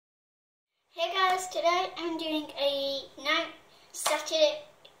guys, today I'm doing a Sunday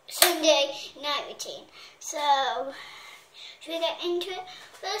night routine. So, should we get into it?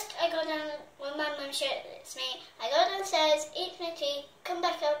 First, I go down when my mum showed it's me. I go downstairs, eat my tea, come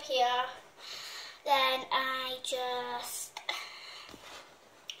back up here. Then I just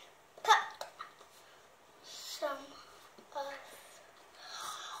cut some of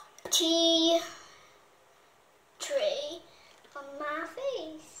tea tree on my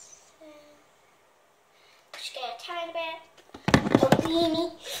face. Just get a tiny bit, a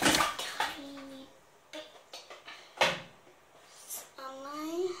weenie, tiny bit on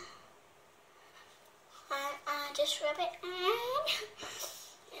mine, and I just rub it in,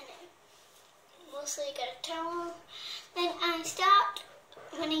 and mostly get a towel. Then I start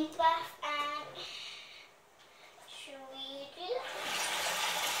running bath, and should we do that?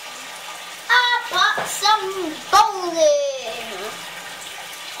 I put some bowls in.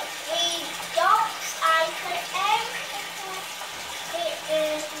 3 dots. I put everything. It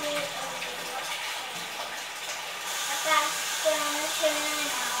is me. That's gonna turn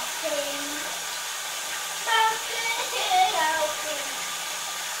out pink. That's gonna turn out pink.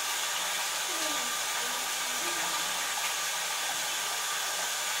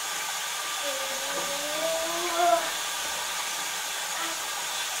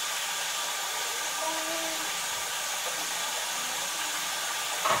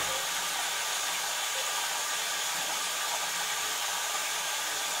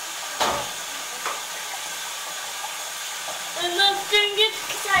 I'm not doing it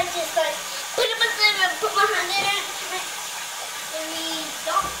because I just like put it in and put my hand in it to make 3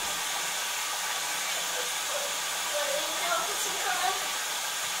 dots.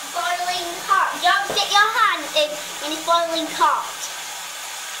 Boiling hot. Don't stick your hand in when it's boiling hot.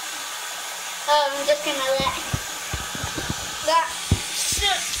 I'm just gonna let that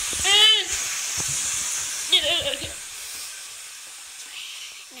sit in.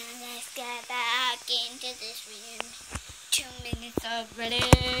 Now let's get back into this room. 2 minutes already.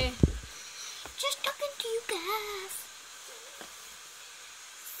 Just talking to you guys.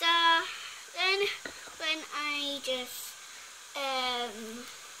 So then when I just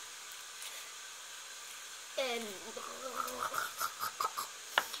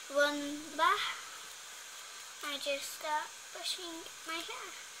run back, I just start brushing my hair.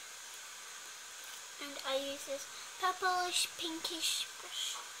 And I use this purplish pinkish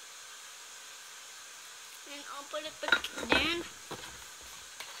brush. And I'll put it back down.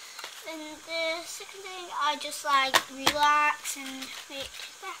 Then the second thing, I just like relax and wait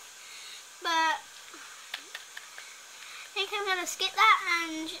for that. But I think I'm gonna skip that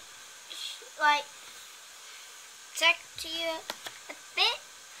and like talk to you a bit.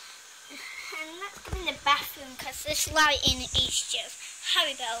 And let's go in the bathroom because this lighting is just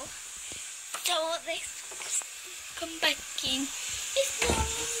horrible. So let's come back in. It's long.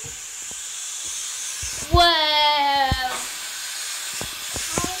 Whoa! How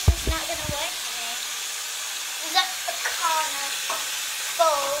is this not going to work for me? Is that a corner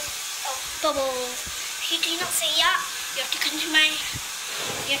full of bubbles? If you do not see that, you have to come to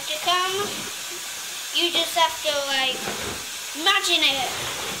you just have to like, imagine it.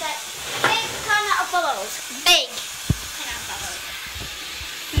 It's like a big corner of bubbles. Big corner of bubbles.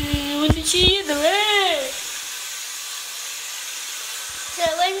 Want to see the way? So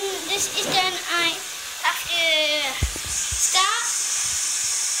when this is done, I have to start,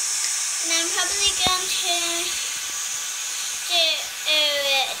 and I'm probably going to do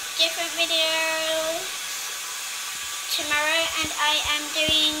a different video tomorrow, and I am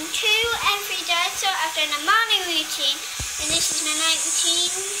doing 2 every day. So I've done a morning routine, and this is my night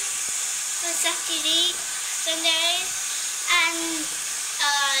routine for Saturday, Sundays, and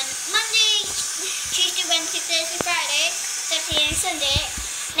on Monday, Tuesday, Wednesday, Thursday, Friday, Saturday and Sunday.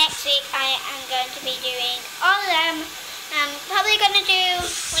 Next week I am going to be doing all of them. I'm probably going to do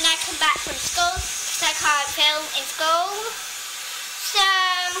when I come back from school because I can't film in school. So,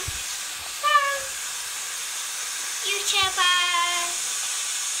 YouTuber.